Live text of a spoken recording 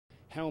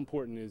How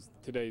important is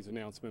today's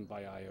announcement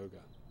by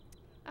IOGA?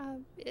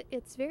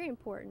 It's very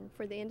important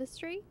for the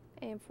industry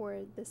and for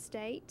the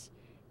state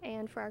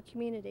and for our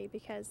community,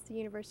 because the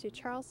University of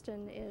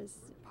Charleston is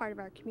part of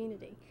our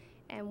community,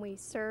 and we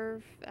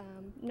serve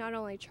not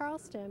only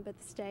Charleston but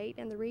the state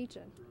and the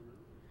region.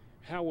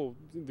 How will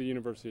the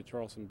University of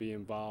Charleston be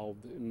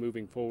involved in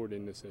moving forward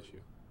in this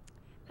issue?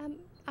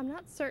 I'm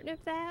not certain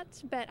of that,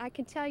 but I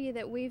can tell you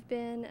that we've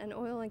been an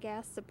oil and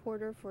gas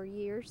supporter for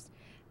years.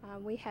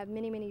 We have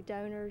many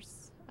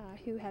donors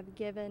who have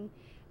given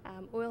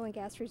oil and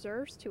gas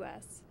reserves to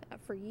us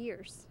for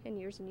years and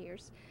years and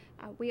years.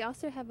 We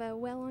also have a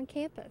well on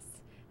campus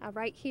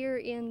right here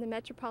in the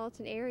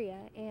metropolitan area,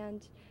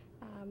 and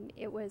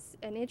it was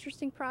an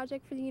interesting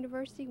project for the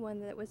university, one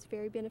that was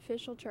very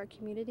beneficial to our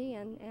community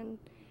and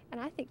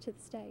I think to the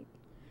state.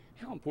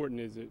 How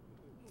important is it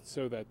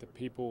so that the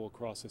people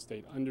across the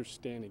state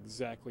understand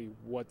exactly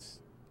what's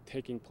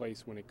taking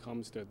place when it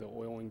comes to the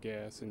oil and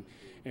gas,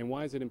 and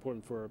why is it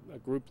important for a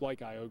group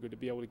like IOGA to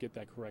be able to get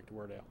that correct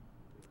word out?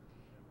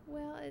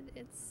 Well,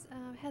 it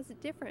has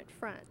different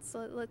fronts.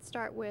 Let's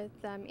start with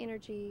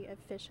energy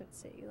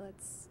efficiency.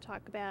 Let's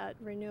talk about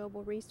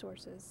renewable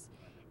resources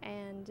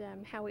and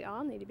how we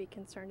all need to be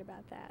concerned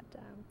about that.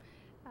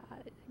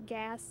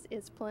 Gas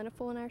is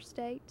plentiful in our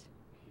state,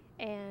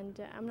 and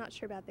I'm not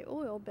sure about the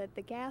oil, but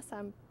the gas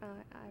I'm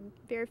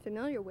very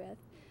familiar with.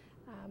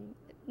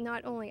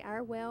 Not only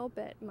our well,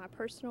 but in my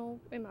personal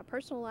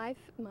life,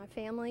 my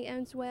family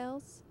owns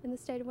wells in the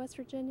state of West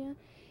Virginia,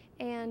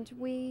 and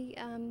we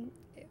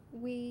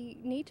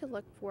need to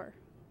look for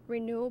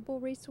renewable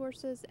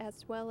resources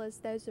as well as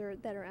those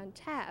that are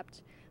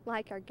untapped,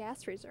 like our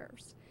gas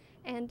reserves.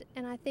 And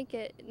I think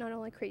it not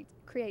only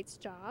creates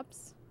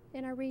jobs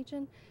in our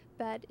region,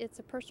 but it's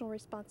a personal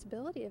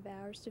responsibility of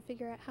ours to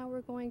figure out how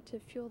we're going to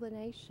fuel the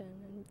nation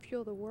and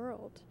fuel the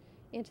world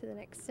into the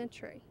next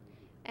century.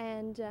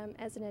 And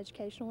as an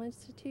educational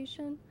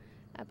institution,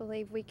 I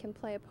believe we can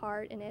play a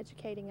part in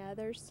educating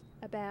others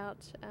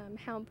about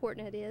how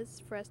important it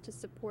is for us to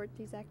support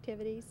these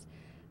activities,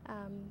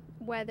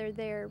 whether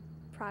they're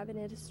private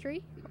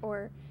industry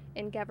or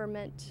in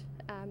government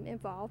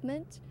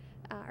involvement.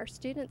 Our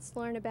students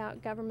learn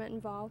about government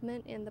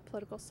involvement in the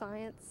political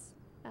science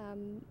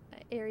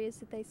areas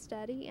that they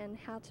study and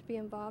how to be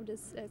involved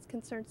as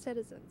concerned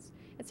citizens.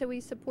 And so we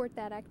support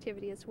that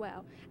activity as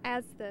well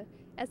as the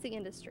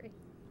industry.